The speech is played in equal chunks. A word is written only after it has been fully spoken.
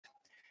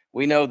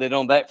We know that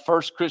on that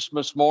first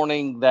Christmas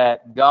morning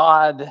that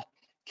God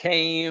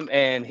came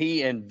and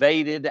he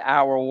invaded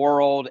our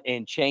world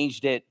and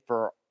changed it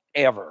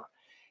forever.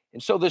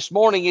 And so this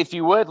morning, if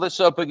you would,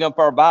 let's open up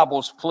our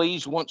Bibles,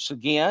 please, once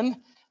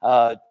again,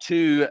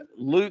 to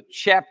Luke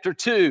chapter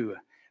 2.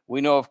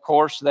 We know, of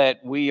course, that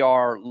we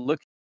are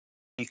looking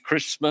at the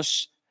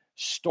Christmas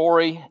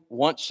story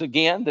once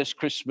again this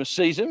Christmas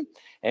season.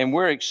 And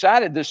we're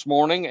excited this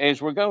morning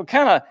as we're going to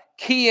kind of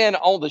key in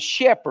on the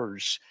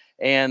shepherds.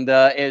 And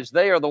as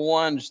they are the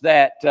ones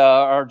that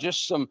are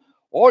just some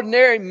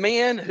ordinary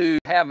men who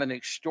have an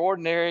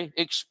extraordinary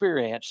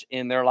experience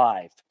in their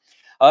life.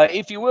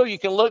 If you will, you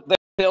can look there.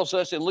 It tells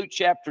us in Luke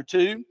chapter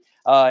 2,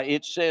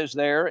 it says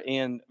there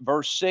in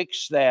verse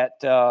 6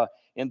 that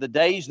in the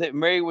days that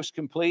Mary was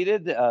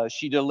completed,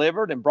 she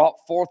delivered and brought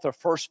forth her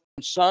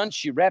firstborn son.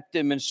 She wrapped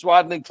him in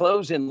swaddling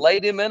clothes and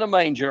laid him in a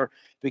manger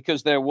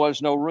because there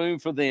was no room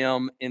for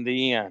them in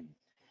the inn.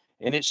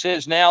 And it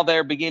says now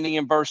there, beginning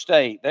in verse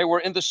 8, they were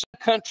in the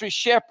country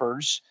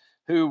shepherds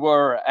who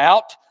were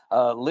out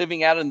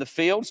living out in the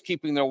fields,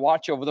 keeping their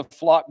watch over the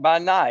flock by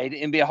night.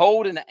 And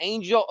behold, an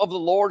angel of the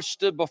Lord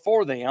stood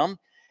before them,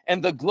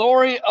 and the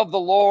glory of the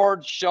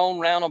Lord shone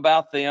round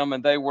about them,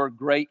 and they were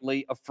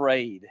greatly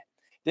afraid.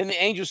 Then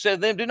the angel said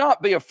to them, "Do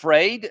not be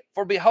afraid,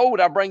 for behold,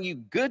 I bring you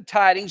good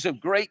tidings of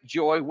great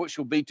joy, which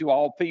will be to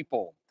all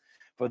people.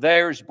 For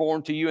there is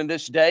born to you in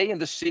this day in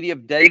the city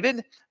of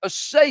David a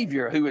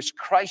Savior, who is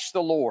Christ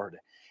the Lord.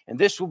 And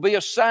this will be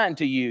a sign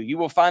to you. You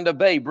will find a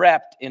babe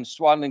wrapped in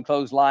swaddling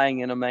clothes lying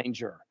in a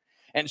manger."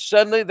 And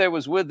suddenly there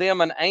was with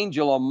them an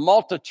angel, a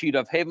multitude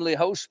of heavenly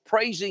hosts,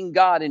 praising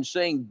God and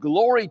saying,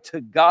 "Glory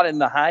to God in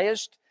the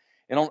highest,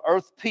 and on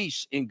earth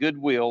peace and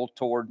goodwill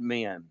toward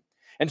men."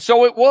 And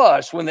so it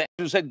was, when the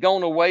angels had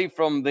gone away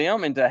from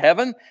them into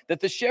heaven, that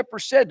the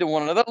shepherds said to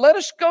one another, "Let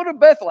us go to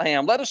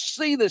Bethlehem. Let us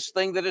see this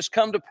thing that has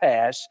come to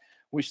pass,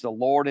 which the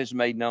Lord has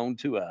made known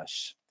to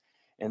us."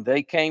 And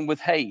they came with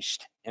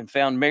haste and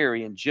found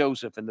Mary and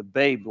Joseph and the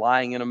babe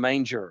lying in a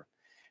manger.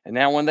 And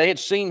now when they had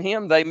seen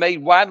him, they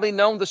made widely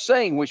known the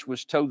saying which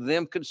was told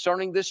them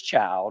concerning this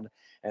child.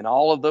 And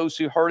all of those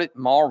who heard it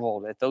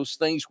marveled at those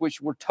things which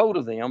were told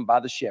of them by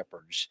the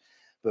shepherds.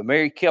 But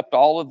Mary kept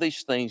all of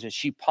these things, and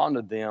she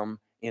pondered them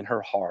in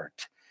her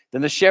heart.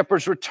 Then the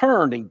shepherds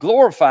returned, and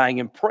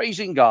glorifying and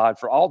praising God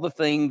for all the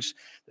things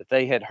that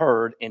they had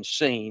heard and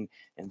seen,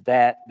 and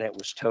that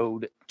was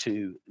told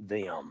to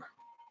them.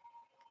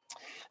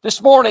 This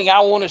morning,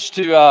 I want us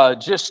to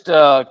just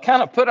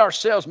kind of put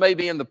ourselves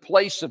maybe in the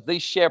place of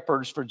these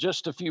shepherds for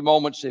just a few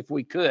moments, if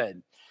we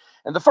could.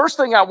 And the first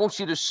thing I want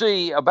you to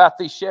see about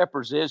these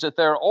shepherds is that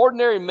they're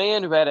ordinary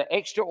men who had an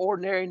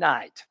extraordinary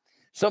night.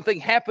 Something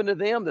happened to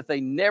them that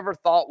they never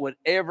thought would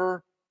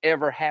ever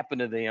happen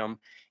to them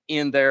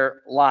in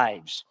their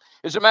lives.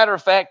 As a matter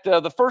of fact,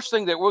 the first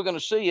thing that we're going to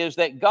see is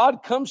that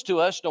God comes to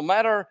us no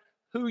matter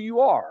who you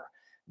are.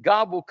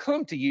 God will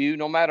come to you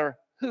no matter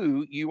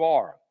who you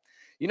are.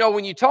 You know,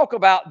 when you talk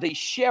about the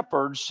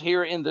shepherds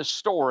here in this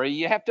story,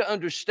 you have to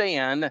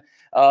understand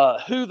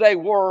who they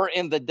were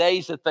in the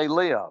days that they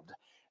lived.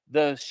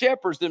 The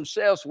shepherds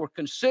themselves were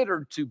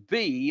considered to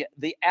be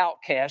the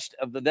outcast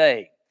of the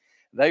day.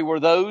 They were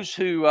those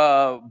who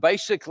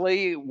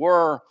basically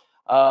were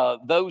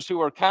those who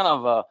were kind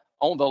of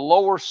on the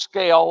lower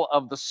scale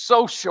of the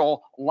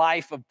social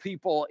life of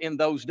people in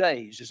those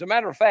days. As a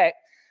matter of fact,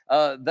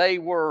 they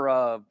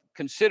were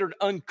considered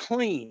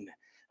unclean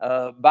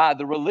by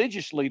the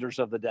religious leaders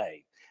of the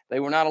day.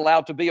 They were not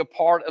allowed to be a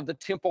part of the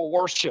temple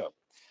worship.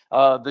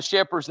 The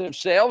shepherds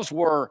themselves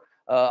were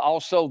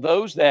also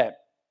those that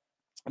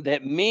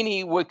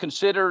many would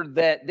consider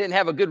that didn't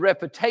have a good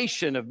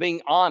reputation of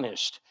being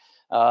honest.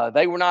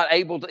 They were not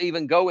able to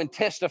even go and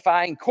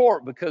testify in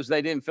court because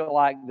they didn't feel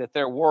like that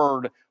their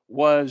word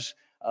was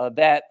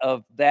that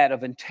of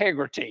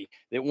integrity,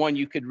 that one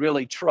you could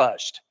really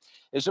trust.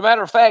 As a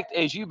matter of fact,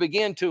 as you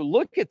begin to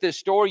look at this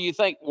story, you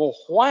think, well,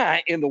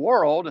 why in the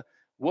world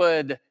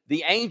would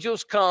the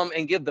angels come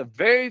and give the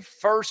very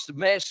first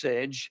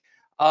message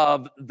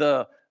of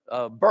the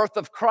birth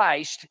of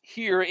Christ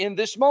here in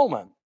this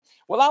moment?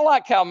 Well, I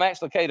like how Max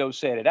Lucado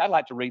said it. I'd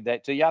like to read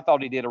that to you. I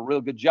thought he did a real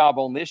good job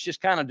on this,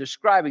 just kind of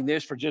describing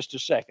this for just a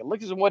second.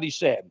 Look at what he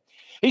said.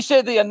 He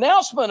said, the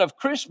announcement of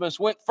Christmas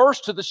went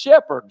first to the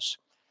shepherds.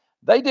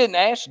 They didn't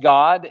ask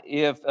God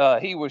if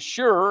he was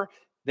sure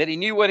that he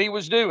knew what he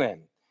was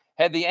doing.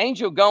 Had the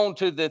angel gone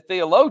to the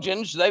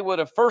theologians, they would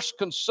have first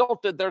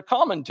consulted their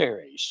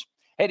commentaries.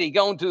 Had he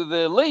gone to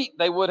the elite,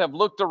 they would have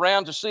looked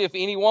around to see if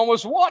anyone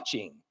was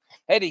watching.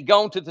 Had he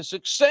gone to the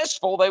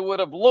successful, they would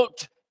have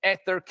looked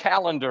at their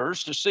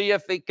calendars to see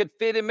if it could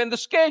fit him in the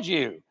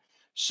schedule.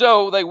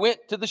 So they went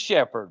to the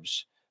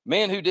shepherds,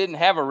 men who didn't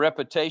have a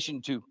reputation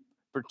to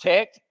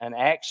protect, an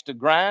axe to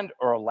grind,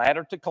 or a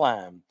ladder to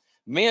climb.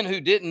 Men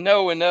who didn't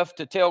know enough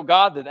to tell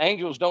God that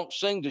angels don't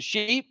sing to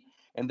sheep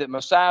and that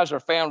messiahs are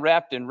found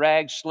wrapped in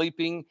rags,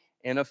 sleeping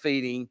in a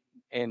feeding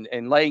and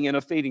laying in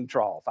a feeding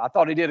trough. I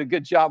thought he did a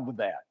good job with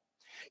that.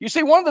 You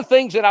see, one of the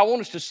things that I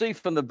want us to see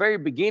from the very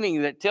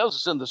beginning that tells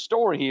us in the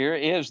story here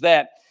is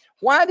that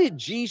Why did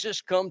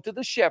Jesus come to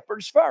the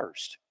shepherds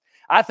first?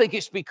 I think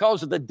it's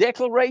because of the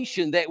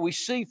declaration that we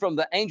see from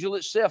the angel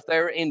itself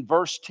there in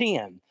verse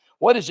 10.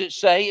 What does it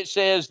say? It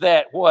says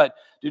that what?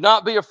 Do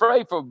not be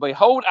afraid, for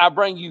behold, I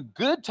bring you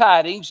good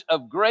tidings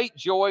of great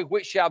joy,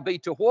 which shall be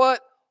to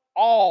what?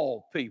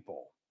 All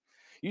people.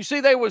 You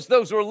see, there was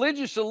those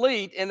religious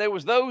elite, and there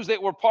was those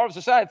that were part of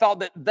society thought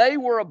that they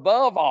were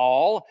above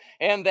all,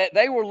 and that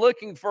they were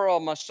looking for a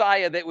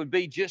Messiah that would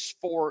be just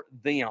for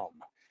them.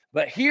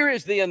 But here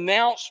is the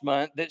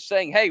announcement that's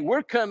saying, hey,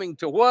 we're coming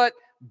to what?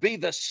 Be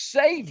the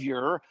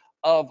Savior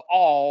of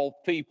all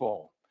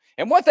people.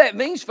 And what that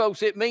means,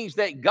 folks, it means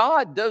that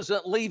God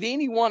doesn't leave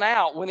anyone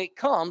out when it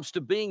comes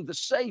to being the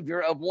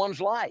Savior of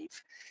one's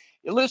life.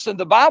 Listen,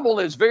 the Bible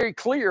is very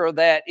clear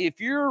that if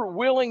you're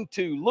willing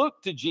to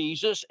look to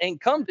Jesus and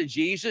come to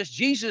Jesus,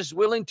 Jesus is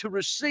willing to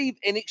receive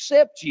and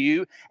accept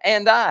you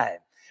and I.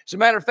 As a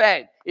matter of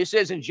fact, it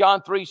says in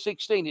John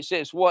 3:16, it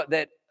says what?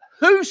 That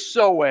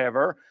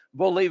whosoever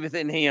believeth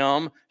in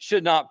him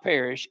should not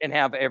perish and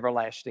have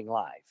everlasting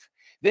life.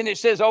 Then it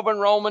says over in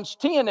Romans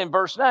 10 and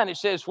verse 9, it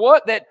says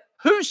what? That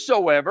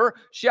whosoever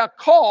shall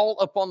call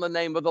upon the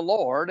name of the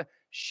Lord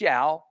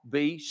shall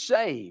be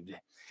saved.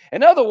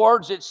 In other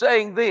words, it's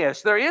saying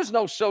this: there is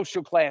no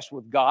social class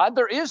with God.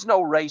 There is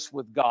no race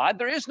with God.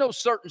 There is no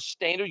certain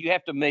standard you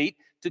have to meet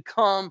to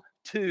come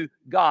to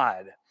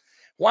God.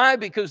 Why?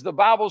 Because the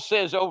Bible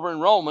says over in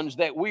Romans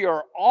that we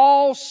are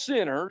all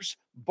sinners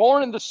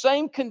born in the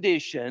same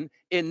condition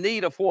in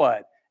need of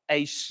what?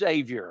 A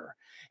Savior.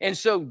 And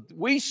so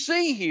we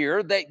see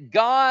here that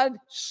God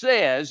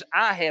says,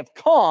 I have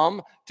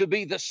come to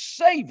be the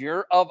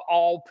Savior of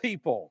all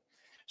people.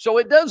 So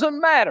it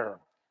doesn't matter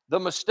the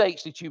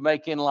mistakes that you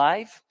make in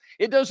life.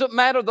 It doesn't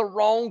matter the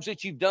wrongs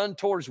that you've done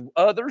towards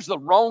others, the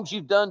wrongs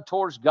you've done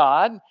towards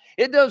God.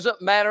 It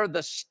doesn't matter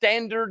the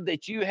standard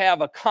that you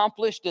have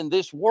accomplished in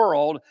this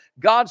world.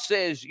 God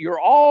says you're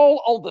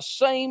all on the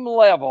same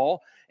level.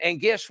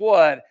 And guess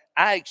what?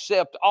 I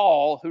accept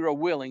all who are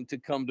willing to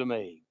come to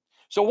me.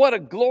 So what a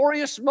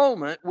glorious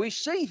moment we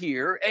see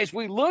here as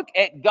we look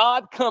at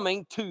God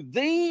coming to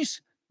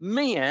these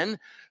men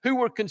who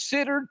were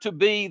considered to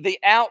be the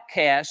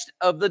outcast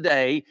of the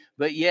day,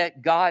 but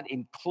yet God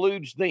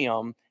includes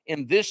them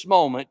in this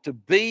moment to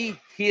be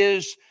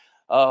his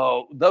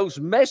those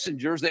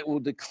messengers that will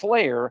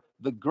declare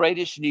the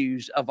greatest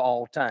news of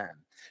all time.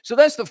 So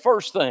that's the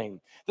first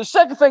thing. The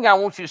second thing I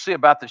want you to see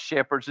about the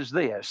shepherds is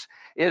this,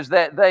 is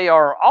that they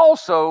are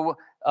also,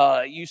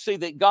 you see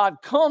that God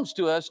comes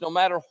to us no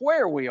matter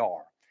where we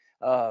are.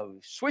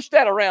 Switch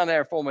that around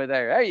there for me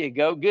there. There you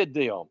go. Good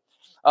deal.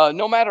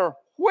 No matter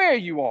where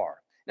you are.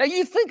 Now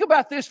you think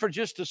about this for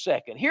just a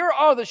second. Here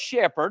are the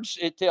shepherds,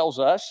 it tells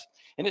us,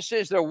 and it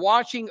says they're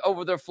watching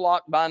over their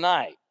flock by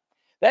night.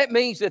 That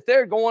means that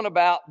they're going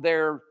about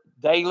their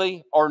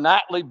daily or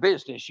nightly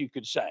business, you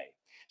could say.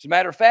 As a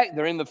matter of fact,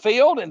 they're in the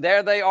field, and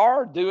there they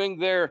are doing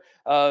their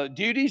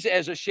duties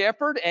as a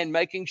shepherd and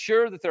making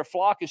sure that their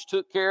flock is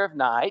took care of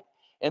night.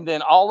 And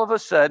then all of a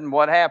sudden,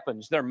 what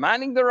happens? They're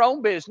minding their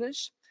own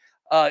business.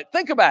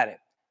 Think about it.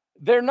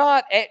 They're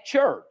not at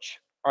church.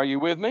 Are you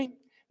with me?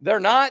 They're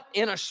not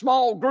in a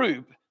small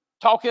group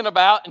talking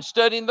about and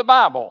studying the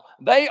Bible.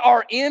 They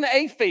are in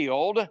a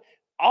field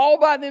all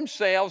by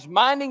themselves,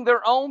 minding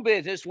their own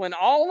business, when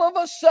all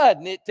of a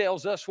sudden it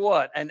tells us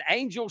what? An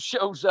angel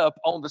shows up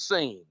on the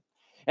scene.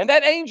 And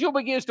that angel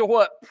begins to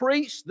what?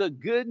 Preach the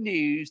good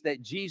news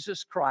that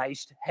Jesus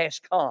Christ has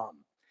come.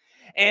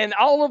 And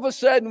all of a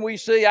sudden we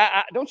see,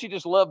 don't you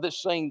just love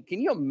this scene? Can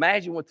you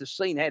imagine what the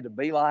scene had to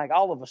be like?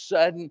 All of a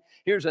sudden,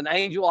 here's an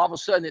angel. All of a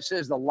sudden it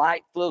says the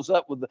light fills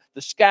up with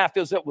the sky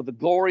fills up with the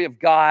glory of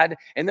God.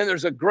 And then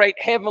there's a great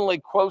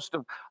heavenly host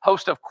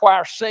of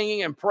choir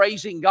singing and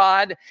praising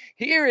God.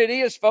 Here it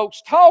is,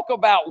 folks. Talk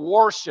about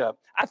worship.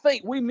 I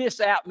think we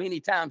miss out many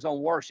times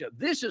on worship.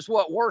 This is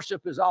what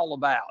worship is all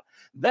about.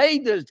 They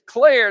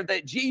declared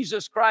that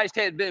Jesus Christ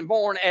had been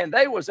born, and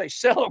there was a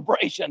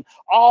celebration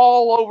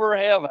all over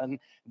heaven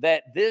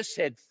that this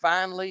had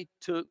finally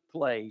took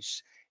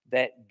place,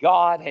 that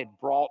God had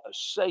brought a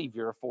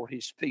Savior for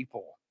his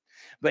people.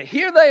 But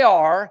here they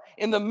are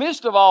in the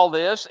midst of all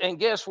this, and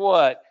guess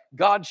what?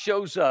 God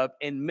shows up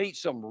and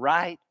meets them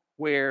right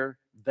where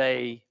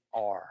they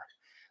are.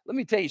 Let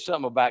me tell you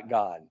something about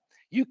God.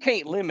 You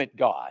can't limit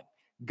God.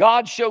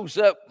 God shows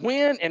up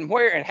when and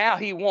where and how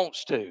he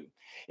wants to.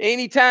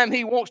 Anytime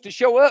he wants to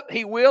show up,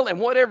 he will, and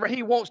whatever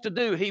he wants to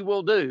do, he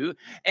will do.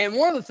 And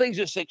one of the things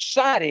that's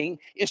exciting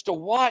is to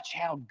watch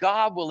how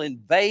God will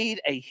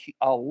invade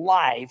a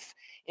life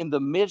in the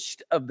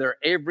midst of their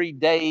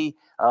everyday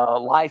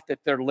life that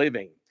they're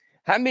living.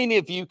 How many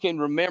of you can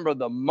remember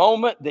the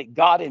moment that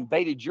God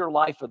invaded your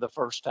life for the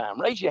first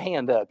time? Raise your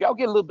hand up. Y'all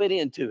get a little bit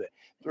into it.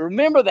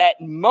 Remember that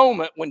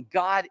moment when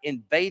God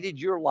invaded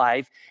your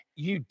life.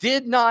 You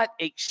did not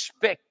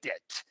expect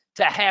it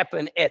to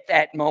happen at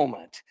that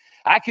moment.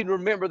 I can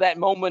remember that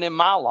moment in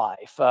my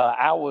life.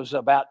 I was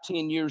about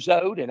 10 years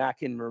old, and I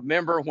can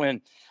remember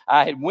when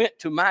I had went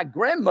to my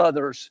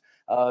grandmother's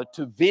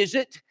to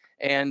visit,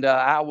 and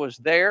I was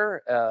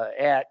there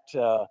at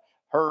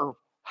her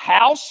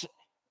house,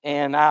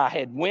 and I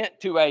had went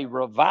to a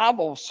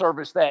revival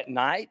service that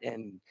night.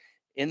 And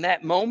in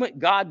that moment,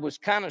 God was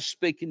kind of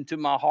speaking to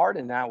my heart,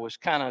 and I was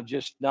kind of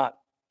just not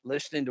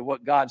listening to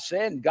what God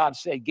said. And God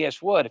said,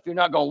 guess what? If you're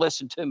not going to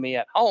listen to me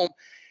at home,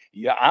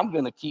 yeah, I'm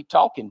going to keep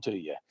talking to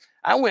you.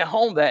 I went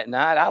home that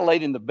night. I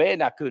laid in the bed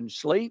and I couldn't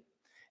sleep.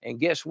 And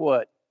guess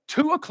what?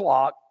 2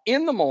 o'clock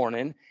in the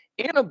morning,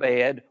 in a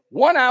bed,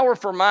 1 hour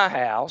from my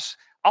house,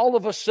 all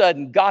of a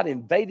sudden, God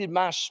invaded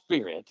my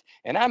spirit.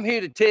 And I'm here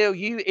to tell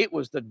you, it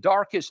was the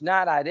darkest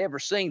night I'd ever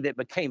seen that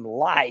became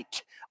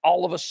light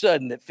all of a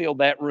sudden that filled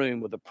that room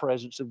with the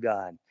presence of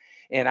God.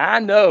 And I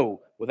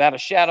know without a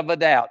shadow of a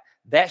doubt,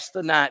 that's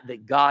the night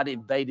that God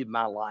invaded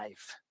my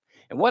life.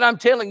 And what I'm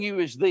telling you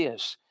is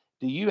this: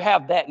 do you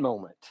have that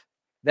moment?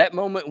 That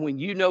moment when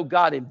you know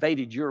God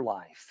invaded your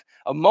life?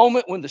 A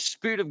moment when the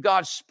Spirit of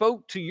God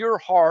spoke to your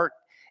heart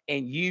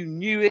and you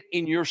knew it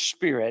in your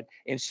spirit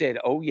and said,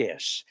 oh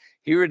yes,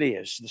 here it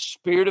is. The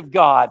Spirit of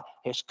God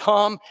has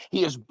come.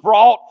 He has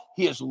brought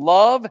His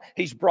love.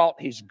 He's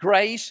brought His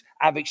grace.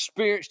 I've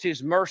experienced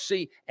His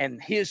mercy,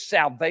 and His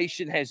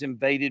salvation has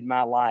invaded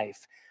my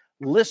life.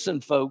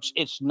 Listen, folks,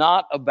 it's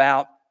not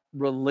about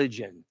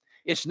religion.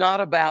 It's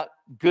not about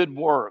good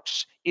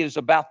works. It is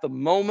about the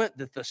moment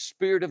that the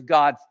Spirit of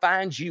God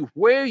finds you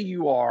where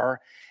you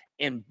are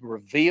and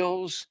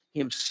reveals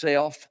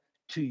Himself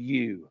to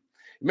you.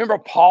 Remember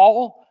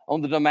Paul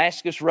on the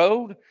Damascus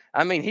Road?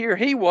 I mean, here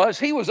he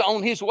was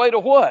on his way to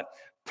what?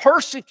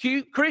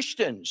 Persecute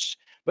Christians.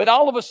 But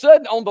all of a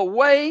sudden, on the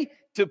way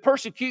to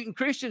persecuting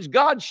Christians,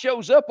 God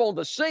shows up on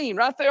the scene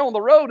right there on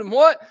the road. And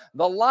what?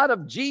 The light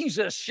of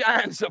Jesus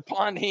shines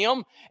upon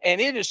him. And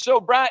it is so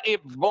bright,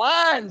 it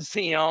blinds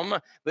him.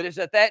 But it's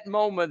at that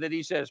moment that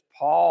he says,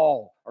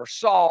 Paul or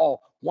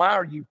Saul, why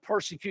are you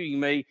persecuting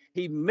me?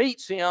 He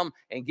meets him.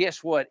 And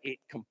guess what? It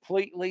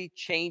completely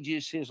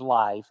changes his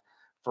life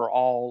for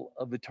all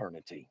of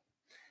eternity.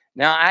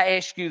 Now, I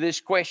ask you this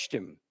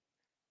question.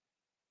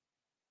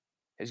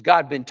 Has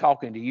God been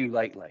talking to you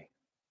lately?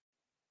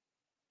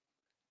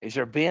 Has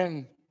there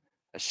been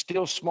a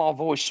still small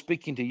voice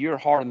speaking to your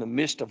heart in the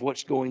midst of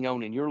what's going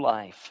on in your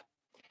life?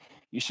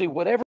 You see,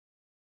 whatever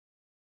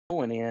you're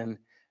going in,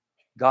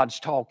 God's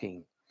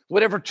talking.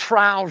 Whatever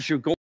trials you're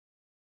going,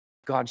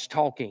 God's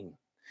talking.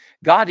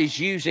 God is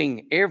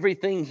using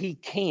everything He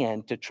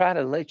can to try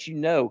to let you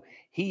know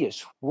He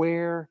is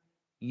where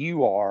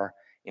you are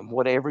in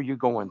whatever you're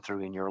going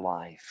through in your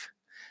life.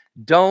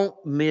 Don't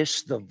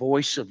miss the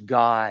voice of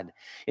God.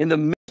 In the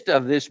midst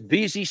of this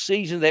busy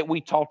season that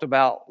we talked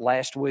about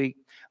last week,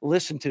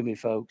 listen to me,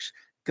 folks.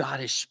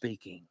 God is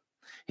speaking.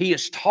 He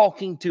is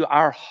talking to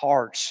our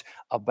hearts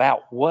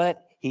about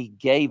what He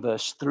gave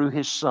us through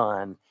His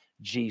Son,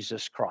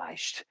 Jesus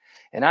Christ.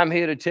 And I'm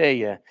here to tell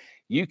you,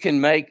 you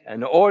can make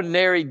an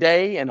ordinary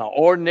day and an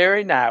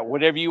ordinary night,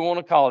 whatever you want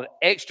to call it,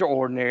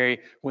 extraordinary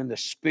when the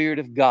Spirit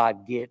of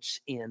God gets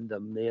in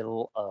the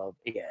middle of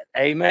it.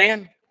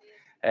 Amen?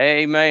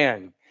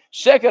 Amen.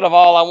 Second of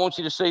all, I want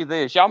you to see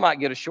this. Y'all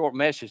might get a short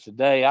message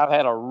today. I've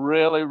had a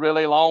really,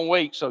 really long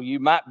week, so you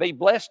might be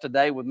blessed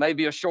today with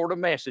maybe a shorter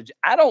message.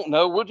 I don't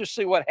know. We'll just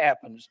see what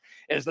happens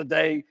as the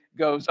day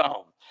goes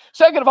on.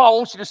 Second of all, I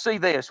want you to see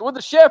this. With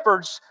the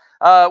shepherds,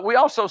 we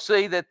also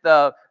see that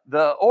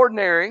the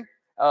ordinary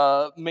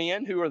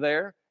men who are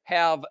there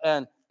have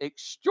an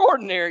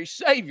extraordinary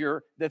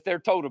Savior that they're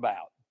told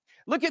about.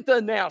 Look at the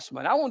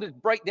announcement. I want to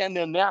break down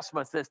the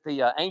announcements that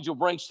the angel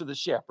brings to the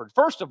shepherd.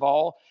 First of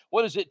all,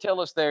 what does it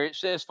tell us there? It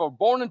says, for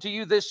born unto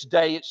you this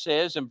day, it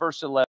says in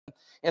verse 11,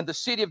 and the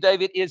city of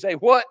David is a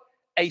what?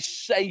 A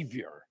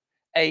Savior.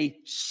 A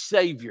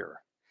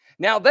Savior.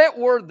 Now, that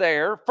word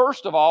there,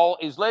 first of all,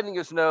 is letting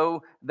us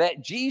know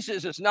that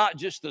Jesus is not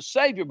just the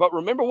Savior, but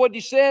remember what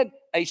He said?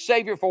 A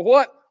Savior for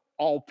what?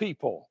 All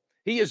people.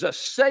 He is a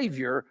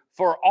Savior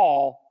for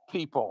all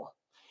people.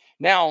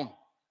 Now,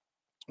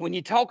 when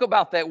you talk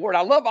about that word,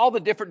 I love all the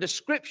different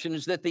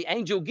descriptions that the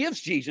angel gives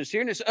Jesus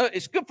here. And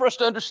it's good for us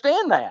to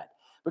understand that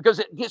because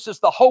it gives us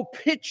the whole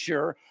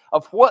picture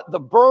of what the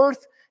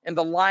birth and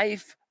the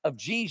life of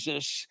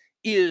Jesus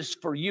is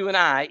for you and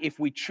I if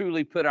we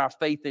truly put our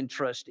faith and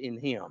trust in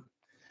Him.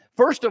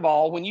 First of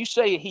all, when you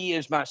say He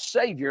is my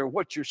Savior,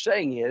 what you're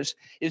saying is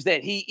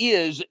that He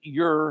is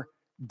your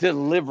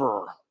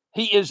deliverer.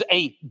 He is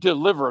a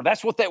deliverer.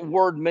 That's what that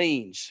word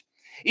means.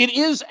 It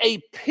is a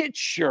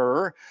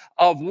picture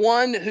of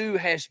one who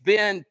has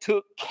been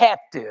took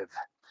captive,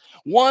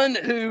 one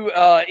who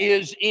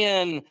is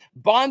in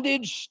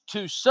bondage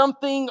to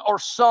something or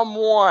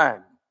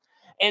someone.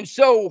 And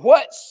so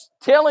what's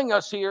telling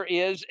us here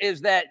is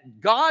that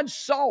God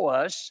saw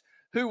us,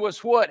 who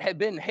was what? Had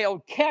been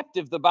held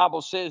captive. The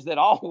Bible says that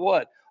all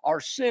what? Are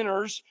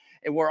sinners,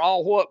 and we're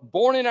all what?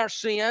 Born in our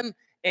sin.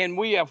 And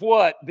we have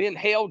what? Been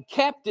held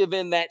captive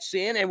in that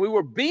sin. And we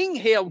were being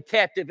held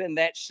captive in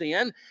that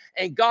sin.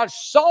 And God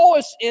saw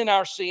us in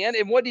our sin.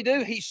 And what did He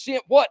do? He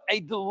sent what? A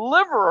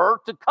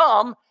deliverer to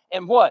come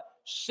and what?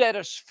 Set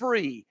us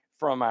free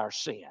from our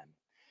sin.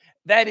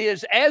 That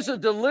is, as a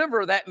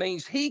deliverer, that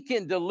means He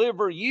can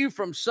deliver you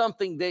from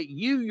something that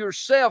you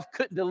yourself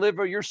couldn't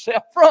deliver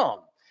yourself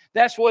from.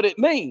 That's what it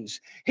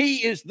means.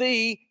 He is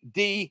the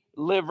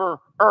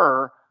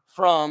deliverer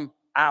from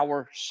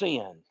our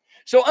sin.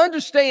 So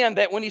understand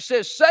that when he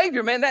says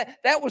Savior, man,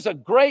 that was a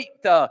great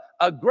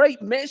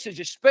message,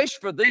 especially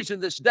for these in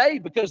this day,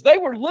 because they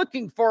were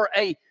looking for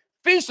a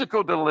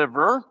physical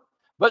deliverer.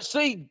 But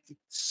see,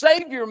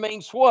 Savior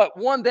means what?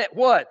 One that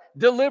what?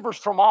 Delivers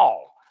from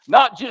all,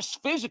 not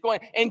just physical.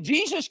 And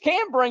Jesus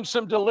can bring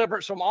some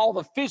deliverance from all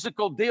the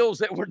physical deals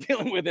that we're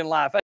dealing with in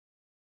life.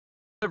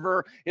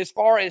 As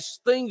far as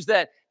things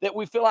that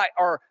we feel like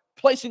are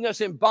placing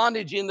us in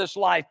bondage in this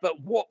life. But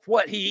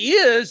what he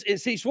is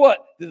he's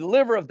what? The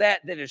deliverer of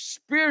that is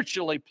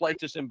spiritually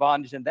placed us in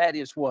bondage, and that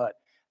is what?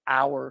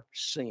 Our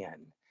sin.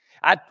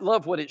 I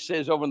love what it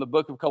says over in the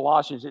book of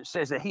Colossians. It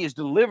says that he has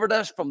delivered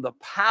us from the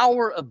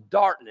power of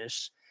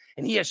darkness,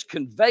 and he has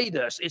conveyed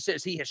us. It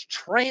says he has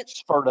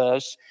transferred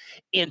us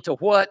into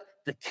what?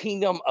 The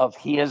kingdom of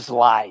his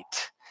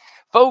light.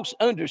 Folks,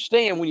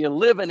 understand when you're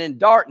living in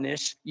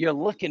darkness, you're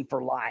looking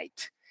for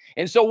light.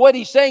 And so what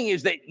he's saying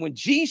is that when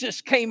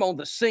Jesus came on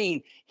the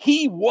scene,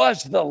 he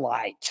was the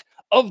light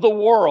of the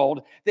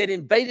world that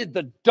invaded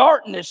the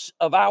darkness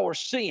of our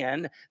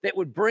sin, that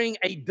would bring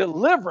a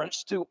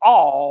deliverance to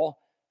all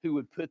who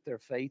would put their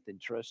faith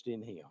and trust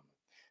in him.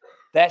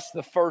 That's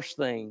the first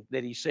thing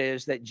that he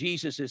says, that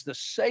Jesus is the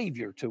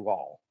Savior to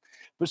all.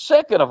 But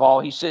second of all,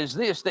 he says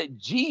this, that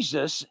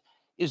Jesus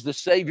is the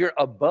Savior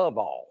above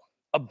all.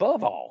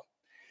 Above all.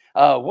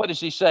 What does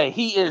he say?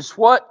 He is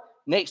what?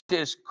 Next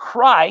is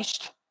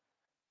Christ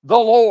the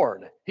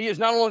Lord. He is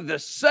not only the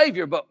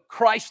Savior, but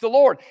Christ the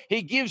Lord.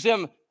 He gives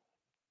him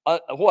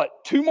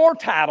what? Two more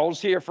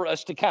titles here for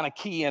us to kind of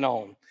key in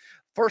on.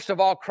 First of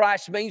all,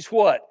 Christ means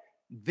what?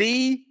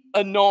 The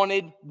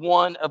anointed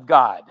one of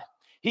God.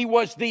 He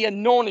was the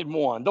anointed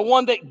one, the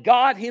one that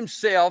God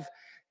himself,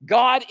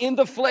 God in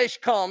the flesh,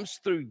 comes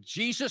through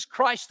Jesus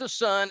Christ the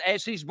Son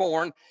as he's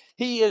born.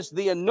 He is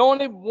the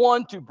anointed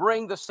one to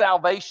bring the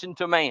salvation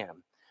to man.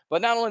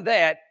 But not only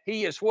that,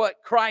 he is what?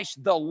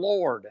 Christ the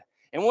Lord.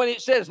 And when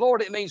it says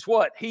Lord, it means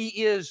what? He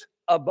is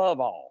above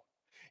all.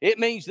 It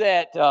means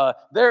that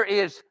there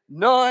is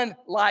none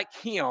like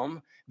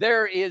him.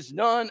 There is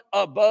none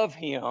above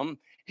him.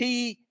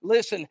 He,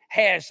 listen,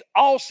 has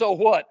also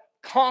what?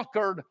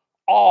 Conquered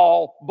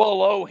all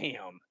below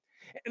him.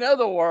 In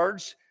other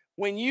words,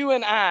 when you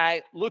and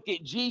I look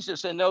at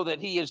Jesus and know that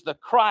he is the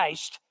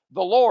Christ,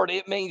 the Lord,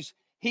 it means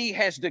he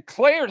has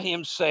declared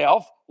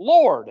himself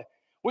Lord,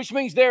 which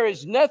means there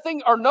is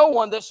nothing or no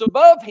one that's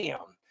above him.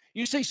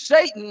 You see,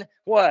 Satan,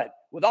 what?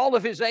 With all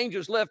of his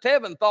angels left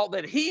heaven, thought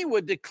that he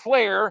would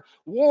declare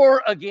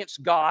war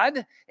against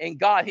God. And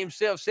God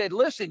himself said,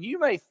 listen, you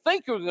may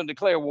think you're going to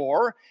declare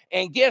war.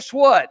 And guess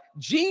what?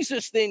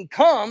 Jesus then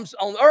comes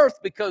on earth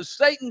because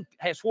Satan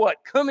has what?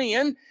 Come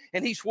in,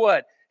 and he's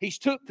what? He's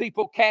took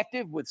people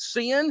captive with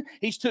sin.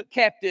 He's took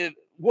captive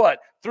what?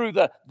 Through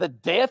the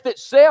death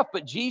itself.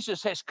 But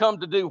Jesus has come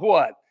to do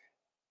what?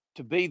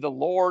 To be the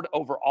Lord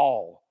over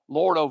all.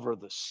 Lord over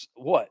the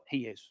what?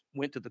 He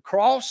went to the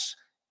cross.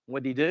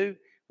 What did he do?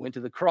 Went to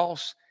the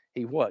cross.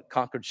 He what?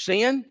 Conquered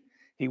sin.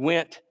 He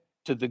went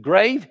to the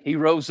grave. He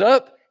rose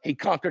up. He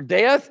conquered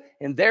death.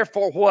 And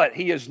therefore what?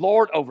 He is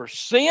Lord over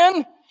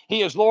sin.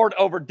 He is Lord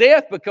over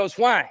death, because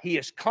why? He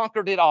has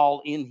conquered it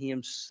all in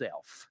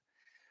himself.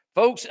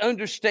 Folks,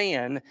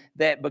 understand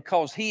that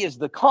because he is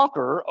the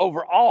conqueror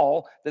over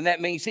all, then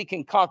that means he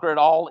can conquer it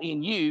all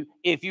in you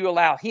if you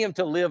allow him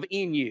to live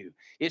in you.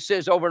 It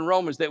says over in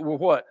Romans that we're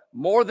what?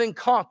 More than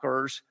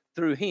conquerors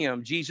through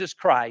him, Jesus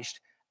Christ,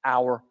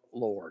 our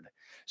Lord.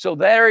 So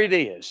there it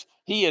is.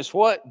 He is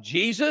what?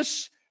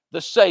 Jesus,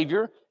 the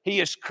Savior.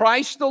 He is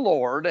Christ the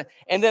Lord.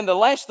 And then the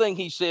last thing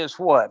he says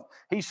what?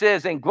 He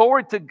says, and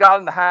glory to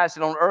God in the highest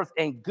and on earth,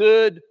 and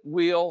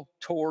goodwill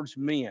towards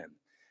men.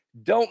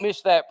 Don't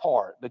miss that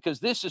part, because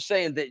this is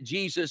saying that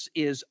Jesus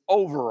is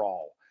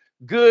overall.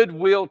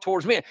 Goodwill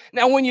towards men.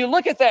 Now, when you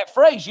look at that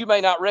phrase, you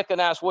may not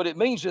recognize what it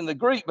means in the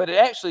Greek, but it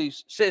actually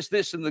says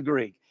this in the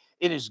Greek.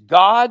 It is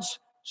God's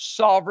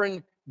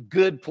sovereign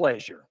good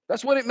pleasure.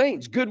 That's what it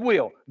means,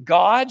 goodwill.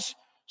 God's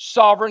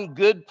sovereign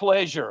good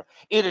pleasure.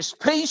 It is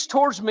peace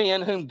towards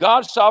men whom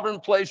God's sovereign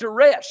pleasure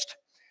rests.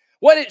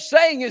 What it's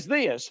saying is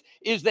this,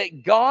 is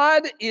that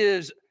God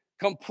is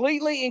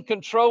completely in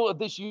control of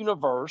this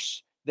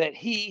universe that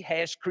he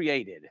has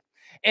created.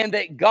 And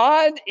that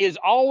God is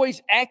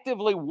always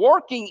actively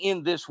working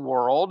in this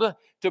world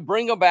to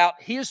bring about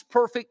his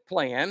perfect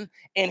plan.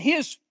 And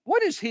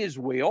what is his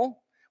will?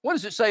 What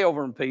does it say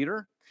over in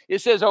Peter?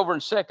 It says over in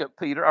 2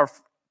 Peter, or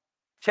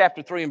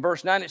chapter 3 and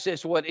verse 9, it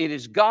says what? It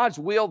is God's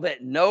will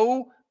that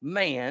no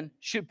man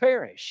should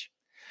perish.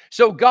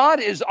 So God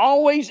is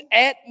always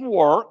at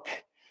work,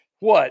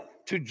 what?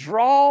 To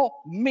draw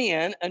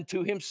men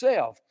unto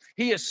himself.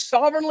 He is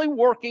sovereignly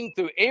working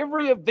through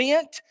every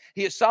event.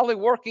 He is sovereignly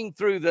working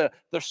through the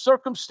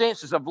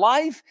circumstances of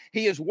life.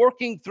 He is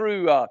working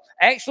through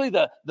actually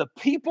the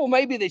people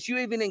maybe that you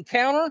even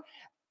encounter.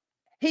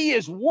 He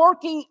is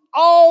working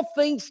all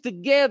things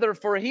together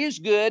for his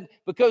good,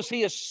 because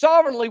he is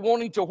sovereignly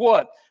wanting to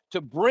what?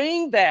 To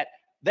bring that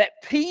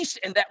that peace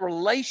and that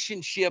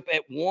relationship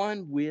at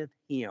one with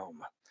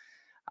Him.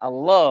 I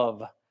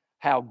love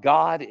how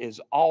God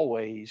is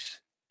always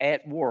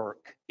at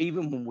work,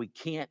 even when we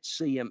can't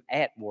see Him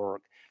at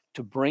work,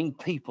 to bring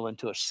people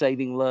into a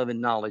saving love and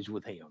knowledge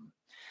with Him.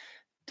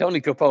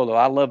 Tony Capolo,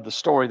 I love the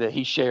story that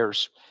he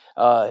shares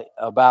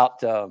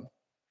about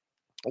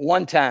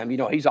one time.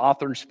 He's an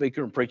author and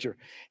speaker and preacher.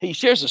 He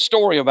shares a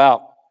story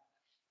about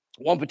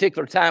one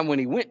particular time when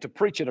he went to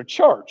preach at a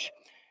church,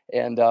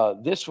 and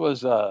this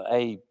was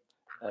a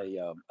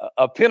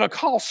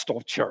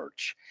Pentecostal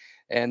church.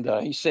 And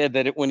he said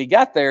that when he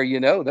got there,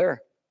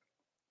 they're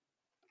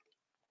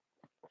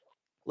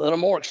a little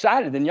more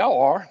excited than y'all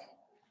are.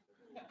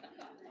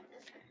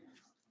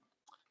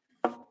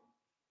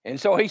 And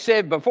so he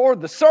said before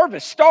the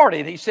service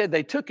started, he said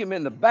they took him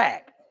in the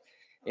back.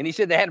 And he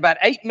said they had about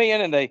 8 men,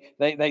 and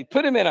they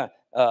put him in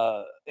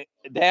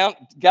down,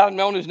 got him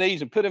on his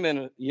knees and put him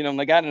and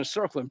they got in a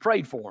circle and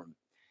prayed for him.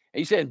 And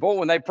he said, boy,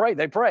 when they prayed.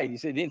 He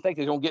said he didn't think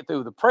they were going to get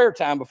through the prayer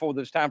time before it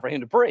was time for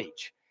him to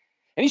preach.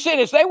 And he said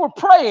as they were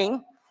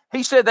praying,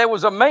 he said there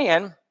was a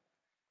man,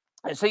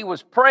 as he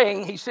was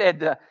praying, he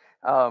said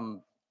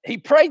he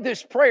prayed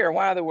this prayer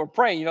while they were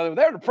praying. They were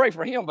there to pray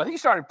for him, but he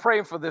started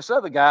praying for this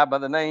other guy by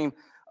the name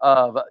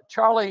of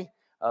Charlie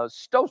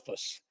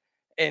Stoffus.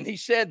 And he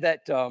said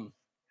that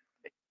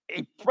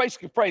he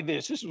basically prayed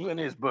this. This was in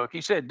his book.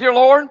 He said, "Dear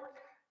Lord,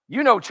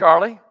 you know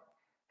Charlie.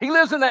 He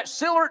lives in that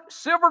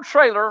silver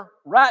trailer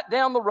right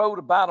down the road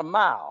about a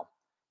mile.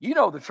 You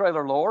know the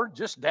trailer, Lord,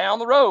 just down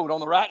the road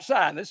on the right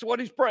side." This is what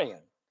he's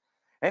praying.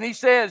 And he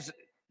says,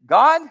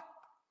 "God,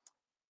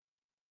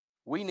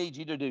 we need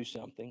you to do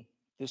something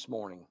this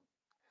morning.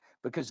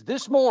 Because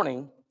this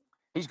morning,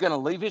 he's going to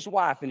leave his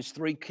wife and his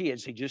 3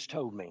 kids, he just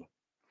told me.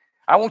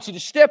 I want you to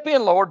step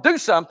in, Lord, do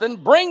something,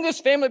 bring this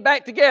family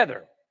back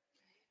together."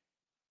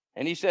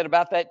 And he said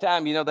about that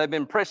time, they've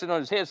been pressing on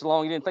his head so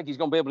long, he didn't think he's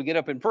going to be able to get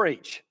up and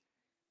preach.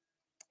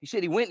 He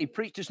said he went and he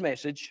preached his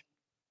message.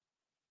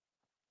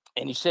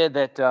 And he said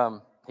that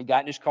he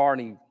got in his car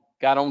and he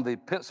got on the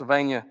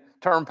Pennsylvania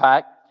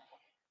Turnpike.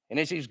 And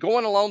as he's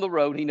going along the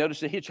road, he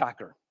noticed a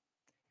hitchhiker.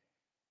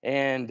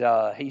 And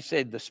he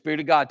said the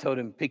Spirit of God told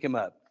him to pick him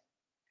up.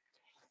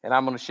 And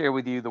I'm going to share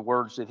with you the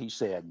words that he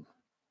said.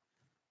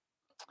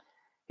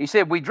 He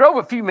said, "We drove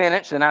a few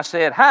minutes and I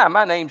said, 'Hi,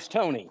 my name's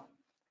Tony.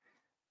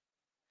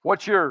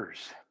 What's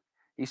yours?'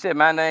 He said,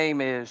 'My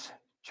name is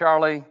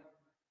Charlie.'"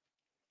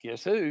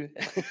 Guess who?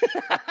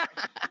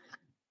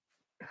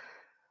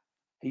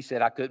 He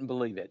said, I couldn't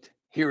believe it.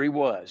 Here he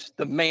was,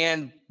 the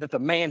man that the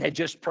man had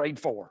just prayed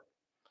for.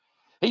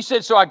 He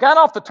said, "So I got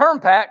off the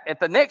turnpike at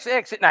the next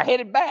exit and I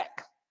headed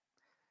back.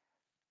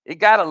 It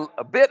got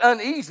a bit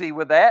uneasy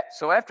with that.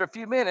 So after a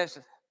few minutes,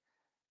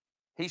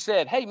 he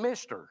said, 'Hey,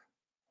 mister,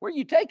 where are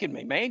you taking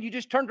me, man? You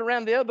just turned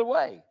around the other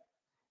way.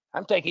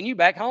 I'm taking you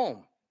back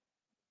home.'"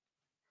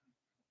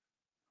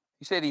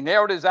 He said he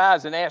narrowed his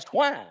eyes and asked,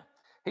 "Why?"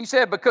 He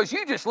said, "Because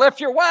you just left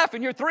your wife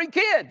and your 3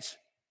 kids.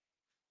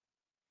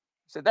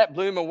 He said that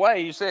blew him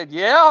away. He said,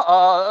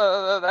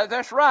 "Yeah,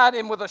 that's right."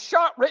 And with a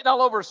shock written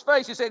all over his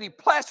face, he said he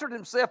plastered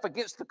himself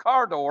against the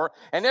car door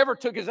and never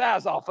took his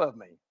eyes off of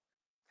me.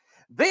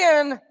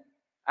 Then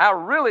I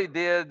really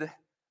did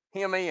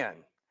him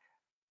in.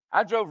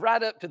 I drove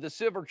right up to the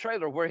silver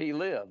trailer where he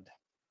lived.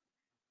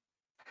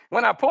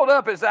 When I pulled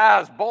up, his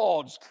eyes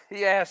bulged.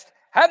 He asked,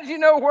 "How did you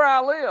know where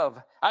I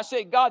live?" I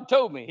said, "God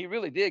told me." He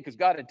really did, because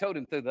God had told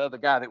him through the other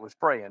guy that was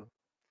praying.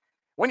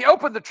 When he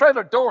opened the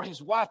trailer door,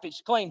 his wife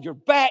exclaimed, "You're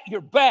back,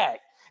 you're back."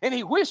 And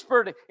he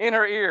whispered in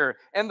her ear.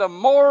 And the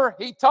more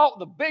he talked,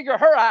 the bigger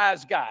her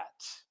eyes got.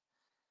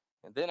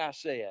 And then I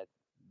said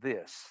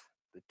this: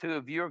 "The 2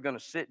 of you are going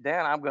to sit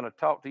down. I'm going to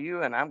talk to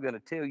you, and I'm going to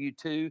tell you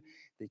too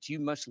that you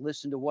must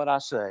listen to what I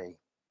say."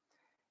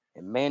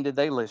 And man, did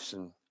they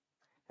listen.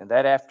 And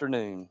that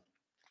afternoon,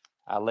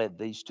 I led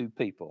these 2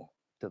 people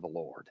to the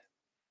Lord.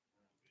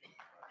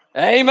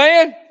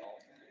 Amen.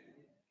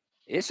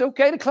 It's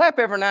okay to clap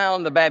every now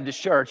in the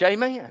Baptist church.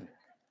 Amen.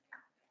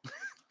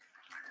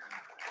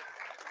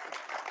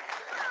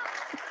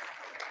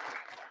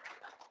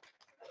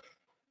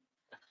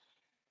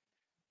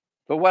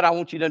 But what I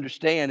want you to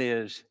understand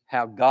is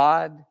how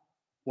God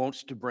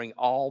wants to bring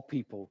all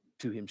people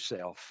to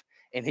himself.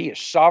 And he is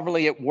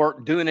sovereignly at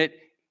work doing it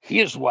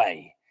his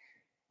way.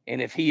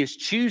 And if he is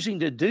choosing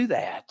to do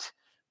that,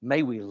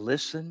 may we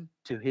listen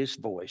to his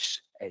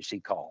voice as he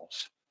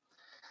calls.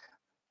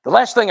 The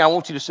last thing I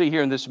want you to see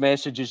here in this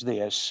message is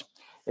this,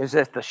 is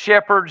that the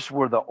shepherds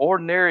were the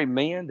ordinary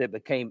men that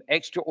became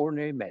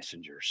extraordinary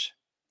messengers.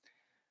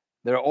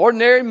 They're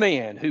ordinary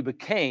men who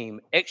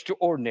became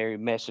extraordinary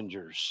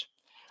messengers.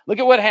 Look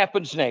at what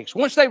happens next.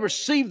 Once they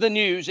received the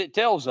news, it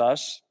tells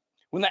us,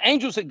 when the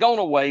angels had gone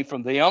away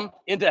from them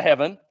into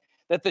heaven,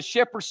 that the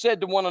shepherds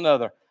said to one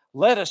another,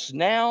 "Let us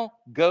now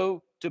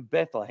go to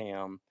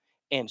Bethlehem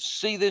and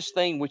see this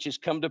thing which has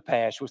come to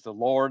pass, which the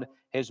Lord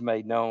has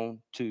made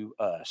known to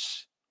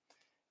us."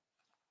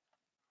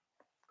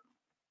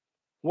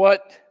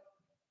 What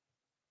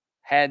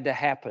had to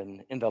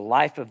happen in the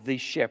life of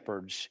these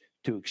shepherds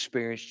to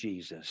experience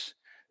Jesus?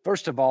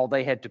 First of all,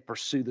 they had to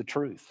pursue the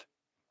truth.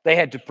 They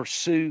had to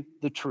pursue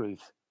the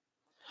truth.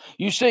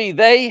 You see,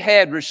 they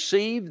had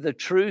received the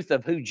truth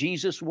of who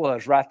Jesus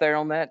was right there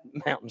on that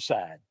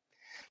mountainside.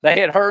 They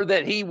had heard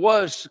that he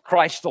was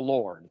Christ the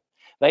Lord.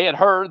 They had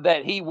heard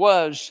that he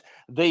was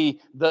the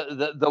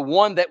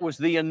one that was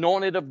the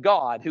anointed of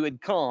God who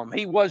had come.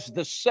 He was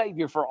the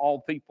Savior for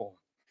all people.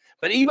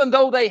 But even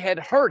though they had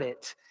heard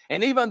it,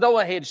 and even though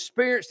they had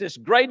experienced this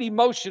great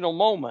emotional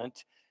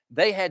moment,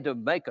 they had to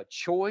make a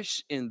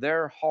choice in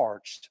their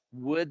hearts.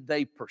 Would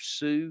they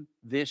pursue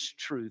this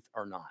truth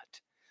or not?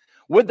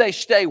 Would they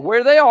stay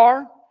where they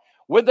are?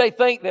 Would they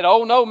think that,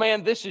 oh no,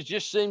 man, this is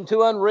just seemed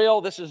too unreal.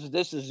 This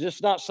is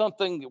just not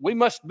something we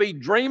must be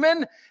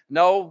dreaming.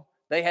 No,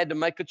 they had to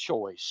make a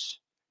choice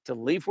to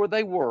leave where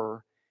they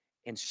were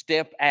and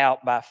step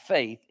out by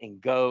faith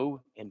and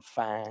go and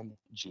find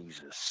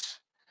Jesus.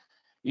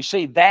 You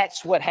see,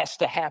 that's what has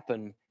to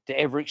happen to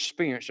ever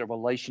experience a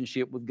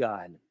relationship with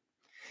God,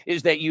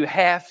 is that you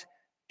have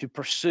to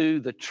pursue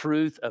the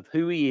truth of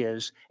who he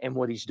is and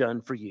what he's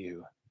done for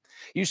you.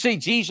 You see,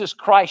 Jesus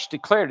Christ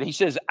declared it. He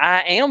says,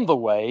 I am the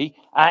way,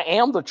 I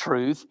am the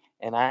truth,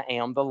 and I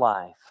am the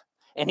life.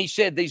 And he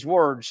said these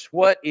words,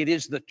 what? It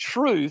is the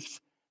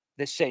truth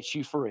that sets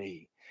you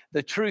free.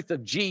 The truth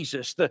of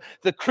Jesus, the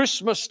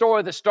Christmas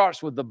story that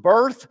starts with the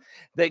birth,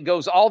 that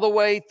goes all the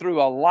way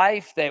through a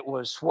life that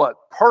was what?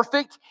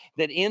 Perfect,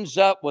 that ends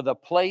up with a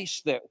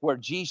place where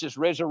Jesus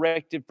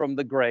resurrected from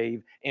the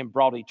grave and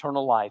brought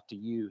eternal life to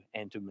you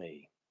and to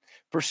me.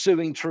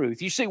 Pursuing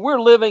truth. You see, we're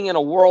living in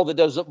a world that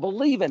doesn't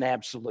believe in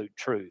absolute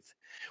truth.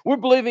 We're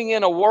living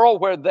in a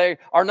world where they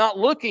are not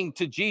looking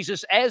to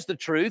Jesus as the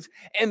truth,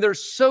 and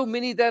there's so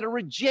many that are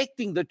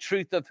rejecting the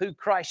truth of who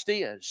Christ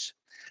is.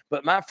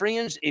 But my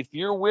friends, if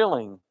you're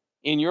willing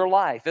in your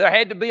life, there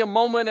had to be a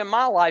moment in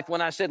my life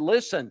when I said,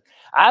 listen,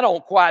 I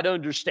don't quite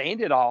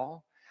understand it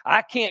all.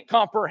 I can't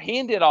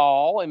comprehend it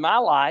all in my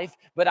life,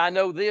 but I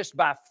know this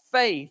by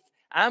faith.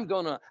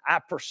 I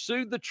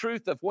pursued the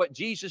truth of what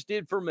Jesus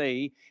did for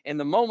me. And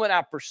the moment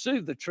I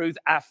pursued the truth,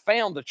 I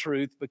found the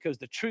truth because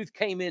the truth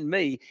came in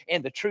me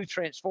and the truth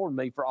transformed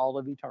me for all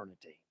of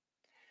eternity.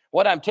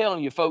 What I'm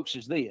telling you, folks,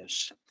 is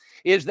this,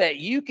 is that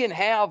you can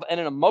have an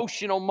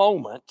emotional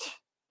moment.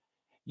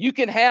 You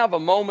can have a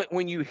moment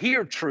when you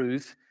hear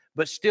truth,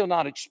 but still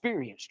not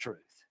experience truth.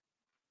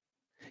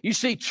 You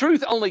see,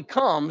 truth only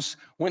comes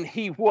when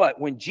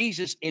when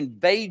Jesus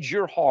invades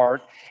your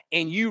heart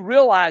and you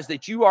realize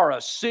that you are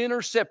a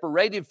sinner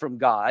separated from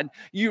God.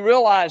 You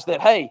realize that,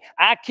 hey,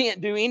 I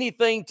can't do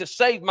anything to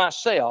save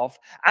myself.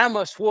 I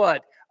must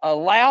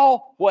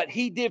allow what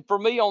he did for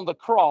me on the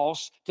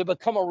cross to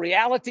become a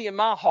reality in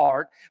my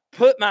heart,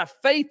 put my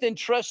faith and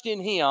trust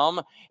in him,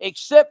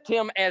 accept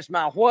him as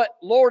my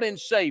Lord and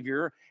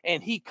Savior,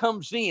 and he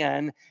comes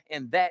in,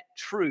 and that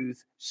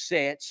truth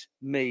sets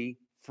me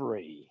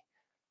free.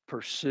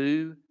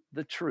 Pursue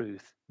the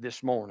truth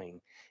this morning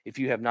if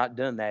you have not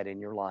done that in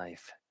your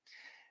life.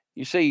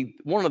 You see,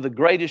 one of the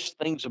greatest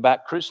things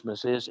about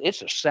Christmas is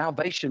it's a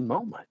salvation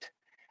moment.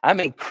 I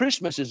mean,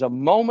 Christmas is a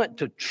moment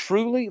to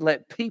truly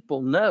let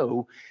people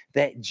know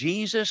that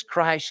Jesus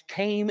Christ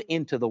came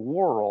into the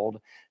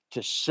world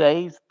to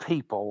save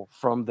people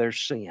from their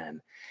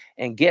sin.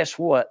 And guess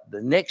what? The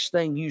next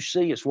thing you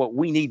see is what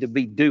we need to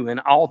be doing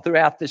all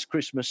throughout this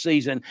Christmas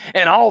season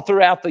and all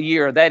throughout the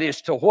year. That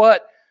is to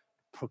what?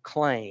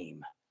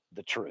 Proclaim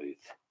the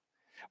truth.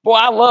 Boy,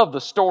 I love the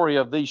story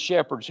of these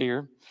shepherds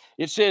here.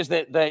 It says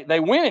that they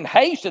went in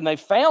haste and they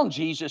found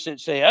Jesus, it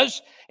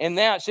says. And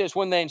now it says,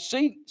 when they had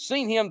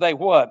seen him, they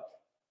what?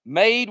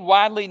 Made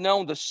widely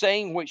known the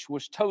saying which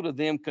was told of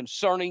them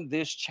concerning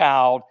this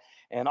child.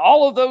 And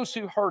all of those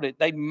who heard it,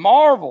 they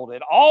marveled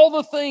at all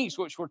the things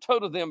which were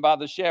told of them by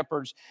the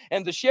shepherds.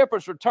 And the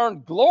shepherds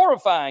returned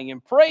glorifying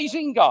and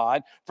praising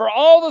God for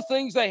all the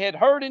things they had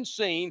heard and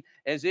seen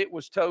as it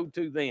was told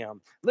to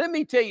them. Let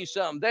me tell you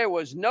something. There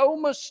was no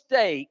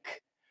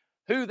mistake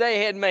who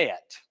they had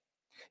met.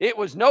 It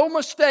was no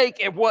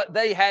mistake at what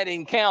they had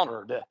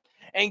encountered.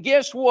 And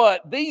guess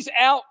what? These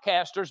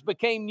outcasters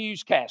became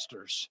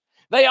newscasters.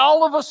 They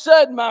all of a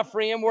sudden, my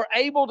friend, were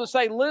able to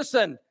say,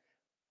 listen,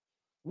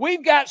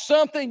 we've got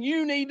something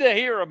you need to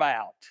hear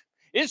about.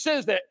 It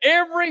says that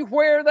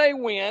everywhere they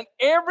went,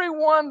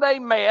 everyone they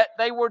met,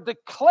 they were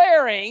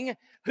declaring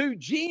who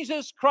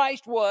Jesus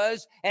Christ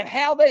was and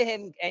how they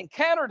had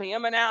encountered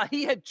him and how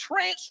he had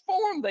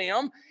transformed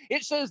them.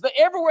 It says that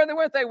everywhere they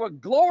went, they were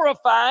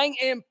glorifying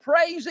and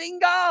praising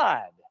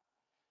God.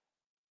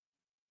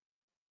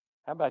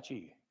 How about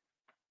you?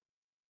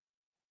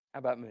 How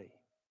about me?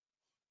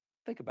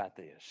 Think about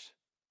this.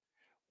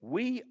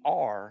 We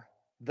are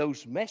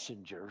those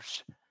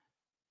messengers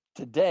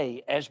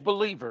today as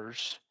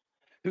believers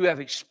who have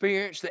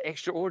experienced the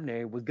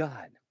extraordinary with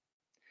God.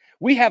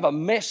 We have a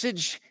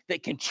message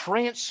that can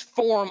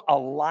transform a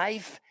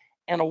life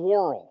and a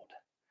world.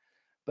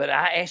 But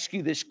I ask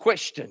you this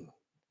question.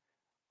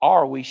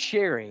 Are we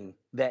sharing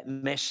that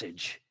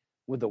message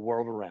with the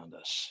world around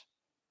us?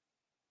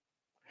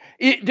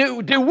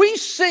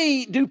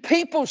 Do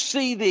people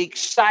see the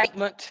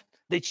excitement,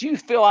 that you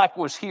feel like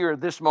was here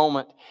at this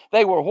moment,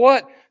 they were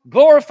what?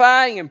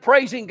 Glorifying and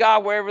praising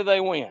God wherever they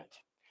went.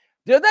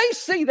 Do they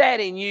see that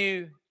in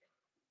you?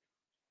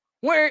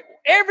 Where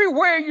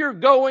everywhere you're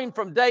going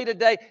from day to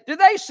day, do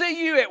they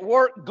see you at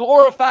work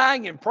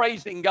glorifying and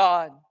praising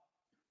God?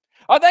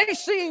 Are they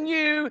seeing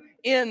you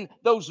in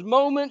those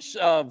moments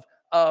of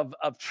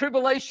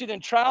tribulation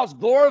and trials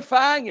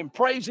glorifying and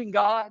praising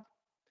God?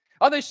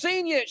 Are they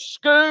seeing you at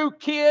school,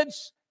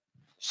 kids,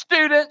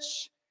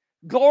 students,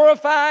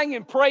 glorifying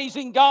and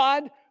praising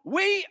God?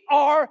 We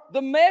are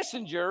the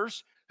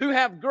messengers who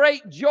have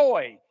great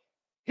joy.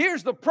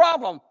 Here's the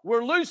problem.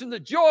 We're losing the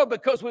joy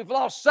because we've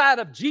lost sight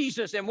of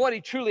Jesus and what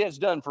He truly has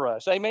done for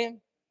us. Amen?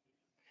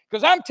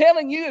 Because I'm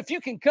telling you, if you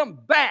can come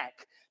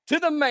back to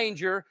the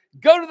manger,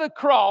 go to the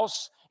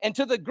cross, and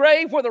to the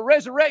grave where the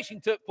resurrection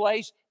took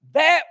place,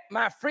 that,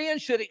 my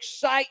friend, should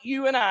excite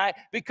you and I,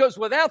 because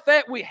without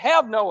that, we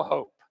have no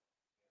hope.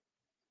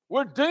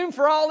 We're doomed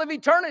for all of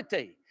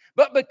eternity.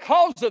 But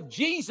because of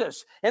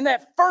Jesus and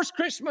that first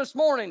Christmas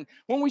morning,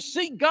 when we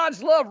see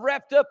God's love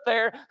wrapped up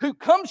there, who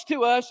comes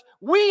to us,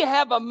 we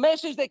have a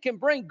message that can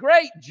bring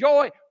great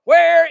joy.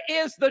 Where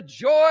is the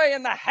joy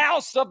in the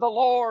house of the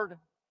Lord?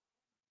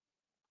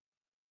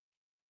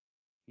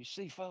 You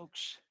see,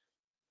 folks,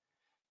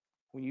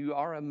 when you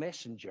are a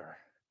messenger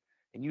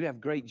and you have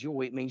great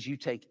joy, it means you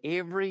take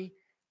every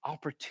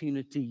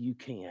opportunity you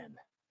can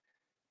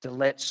to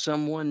let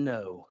someone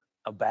know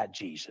about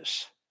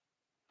Jesus.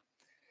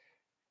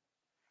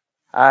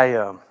 I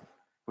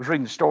was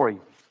reading the story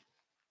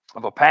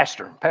of a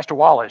pastor, Pastor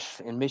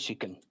Wallace in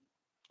Michigan,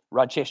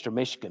 Rochester,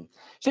 Michigan.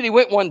 Said he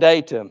went one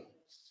day to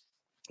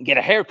get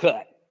a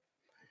haircut,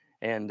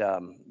 and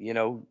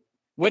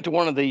went to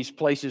one of these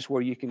places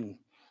where you can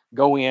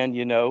go in,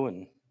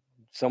 and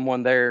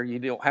someone there, you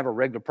don't have a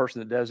regular person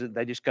that does it.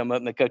 They just come up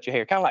and they cut your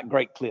hair, kind of like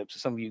Great Clips that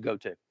some of you go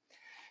to.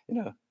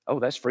 Oh,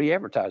 that's free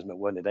advertisement,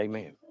 wasn't it?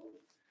 Amen.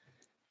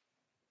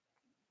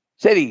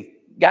 Said he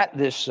got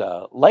this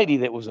lady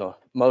that was a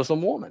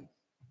Muslim woman,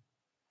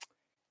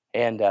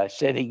 and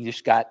said he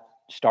just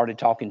started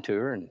talking to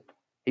her, and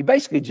he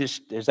basically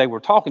just, as they were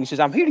talking, he says,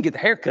 "I'm here to get the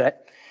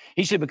haircut."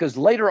 He said, "Because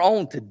later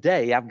on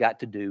today, I've got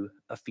to do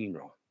a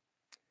funeral."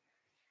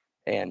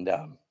 And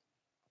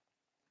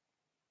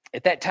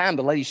at that time,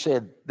 the lady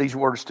said these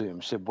words to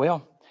him. Said,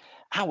 "Well,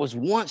 I was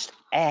once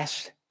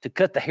asked to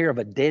cut the hair of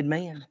a dead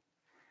man.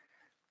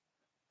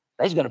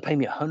 They was going to pay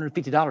me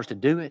 $150 to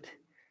do it,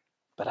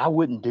 but I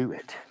wouldn't do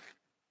it."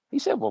 He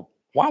said, "Well,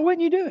 why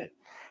wouldn't you do it?"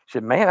 He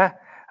said, "Man,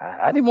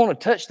 I didn't want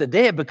to touch the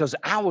dead because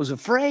I was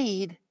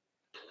afraid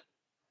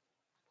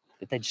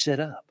that they'd sit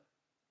up."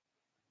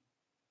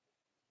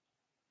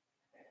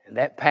 And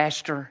that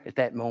pastor at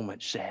that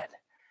moment said,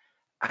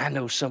 "I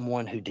know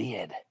someone who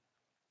did."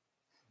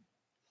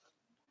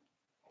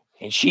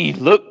 And she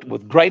looked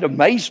with great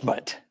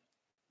amazement.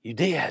 "You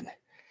did?"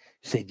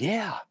 He said,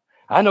 "Yeah,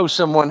 I know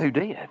someone who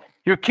did."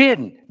 "You're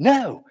kidding."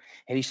 "No."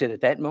 And he said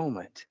at that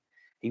moment,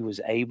 he was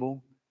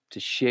able to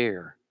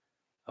share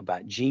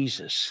about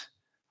Jesus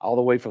all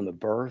the way from the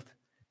birth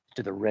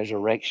to the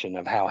resurrection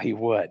of how he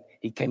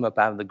came up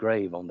out of the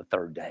grave on the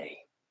third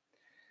day.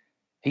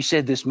 He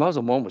said this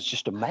Muslim woman was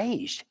just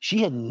amazed.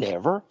 She had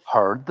never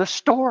heard the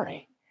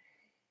story.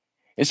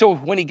 And so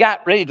when he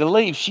got ready to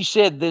leave, she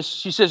said this.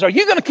 She says, "Are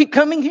you going to keep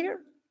coming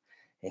here?"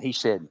 And he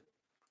said,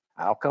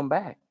 "I'll come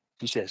back."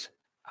 She says,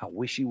 "I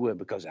wish you would,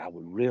 because I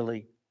would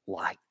really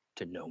like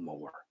to know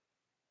more."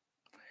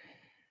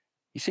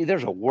 You see,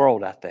 there's a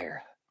world out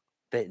there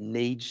that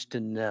needs to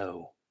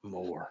know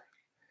more.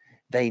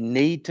 They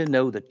need to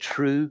know the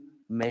true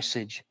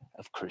message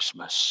of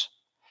Christmas.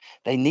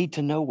 They need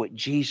to know what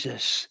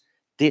Jesus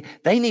did.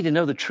 They need to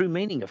know the true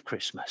meaning of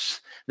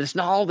Christmas. There's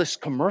not all this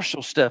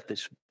commercial stuff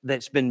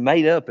that's been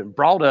made up and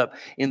brought up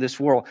in this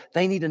world.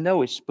 They need to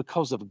know it's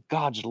because of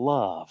God's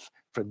love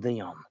for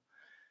them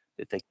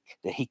that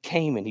he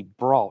came and he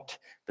brought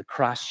the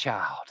Christ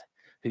child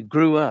who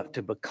grew up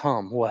to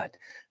become what?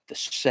 The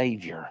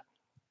Savior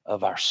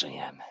of our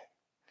sin.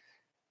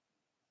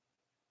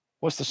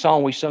 What's the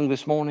song we sung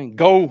this morning?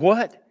 Go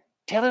what?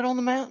 Tell it on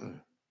the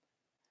mountain.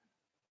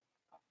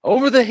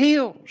 Over the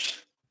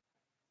hills.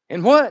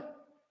 And what?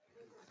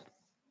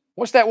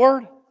 What's that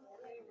word?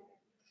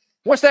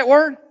 What's that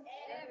word?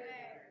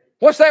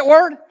 What's that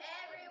word?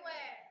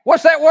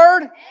 What's that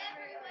word?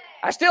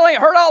 I still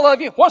ain't heard all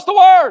of you. What's the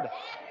word?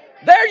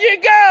 There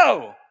you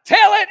go.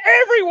 Tell it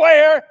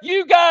everywhere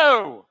you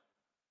go.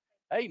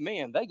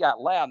 Amen. They got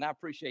loud, and I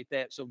appreciate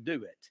that, so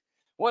do it.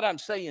 What I'm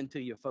saying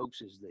to you,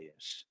 folks, is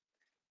this.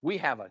 We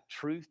have a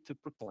truth to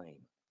proclaim.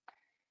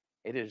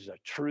 It is a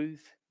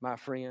truth, my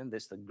friend,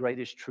 that's the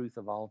greatest truth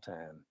of all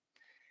time.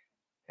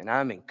 And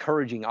I'm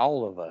encouraging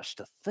all of us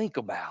to think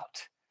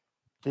about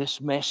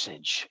this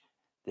message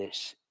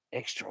that's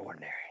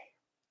extraordinary.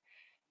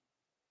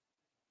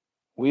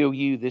 Will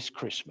you this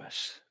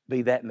Christmas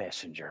be that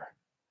messenger?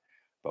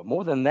 But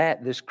more than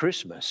that, this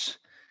Christmas,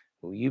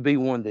 will you be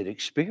one that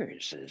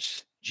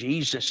experiences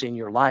Jesus in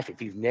your life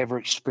if you've never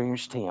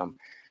experienced him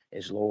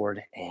as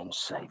Lord and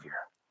Savior?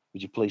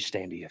 Would you please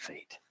stand to your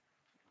feet?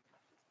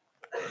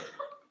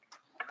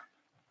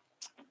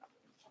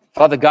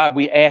 Father God,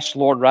 we ask,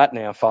 Lord, right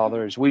now,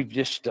 Father, as we've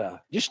just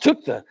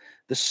took the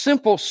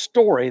simple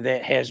story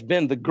that has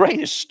been the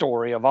greatest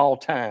story of all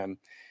time,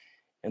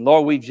 and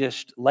Lord, we've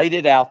just laid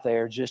it out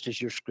there just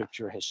as your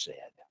scripture has said.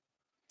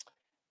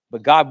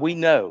 But God, we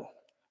know,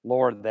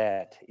 Lord,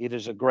 that it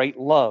is a great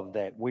love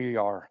that we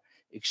are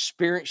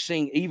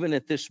experiencing even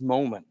at this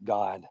moment,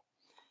 God,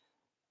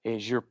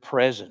 as your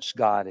presence,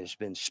 God, has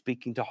been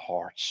speaking to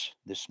hearts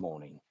this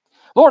morning.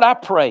 Lord, I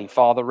pray,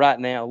 Father, right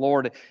now,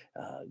 Lord,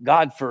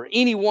 God, for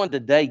anyone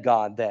today,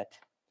 God, that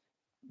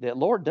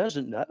Lord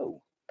doesn't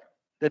know,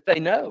 that they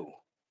know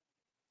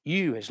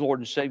you as Lord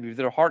and Savior of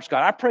their hearts,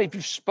 God. I pray if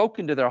you've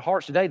spoken to their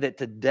hearts today, that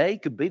today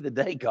could be the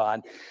day,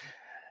 God,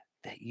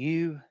 that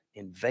you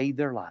invade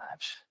their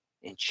lives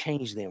and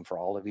change them for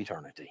all of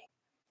eternity.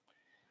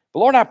 But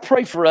Lord, I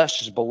pray for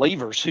us as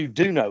believers who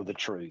do know the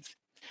truth.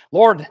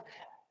 Lord,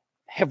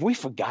 have we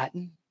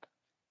forgotten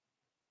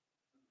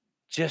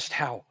just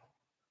how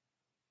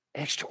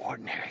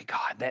extraordinary,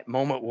 God, that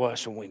moment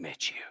was when we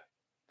met you?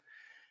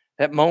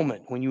 That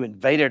moment when you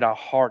invaded our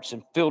hearts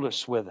and filled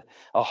us with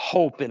a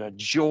hope and a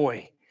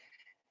joy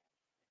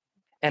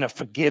and a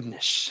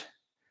forgiveness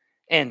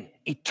and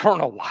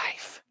eternal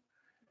life.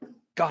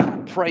 God, I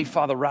pray,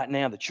 Father, right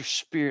now that your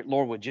Spirit,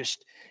 Lord, would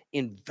just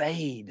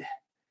invade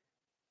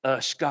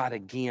us, God,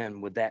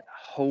 again with that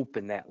hope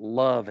and that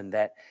love and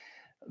that,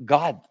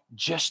 God,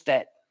 just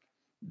that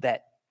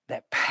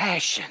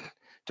passion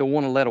to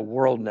want to let a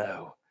world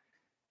know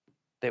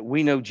that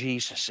we know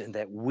Jesus and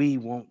that we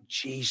want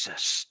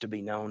Jesus to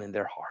be known in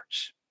their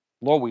hearts.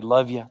 Lord, we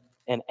love you,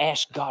 and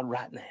ask God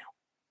right now,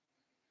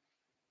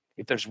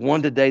 if there's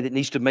one today that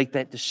needs to make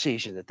that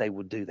decision, that they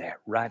will do that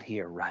right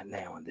here, right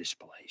now in this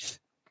place.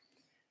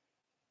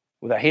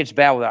 With our heads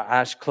bowed, with our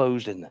eyes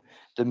closed, and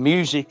the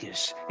music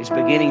is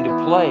beginning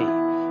to play.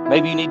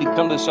 Maybe you need to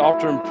come to this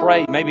altar and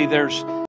pray. Maybe there's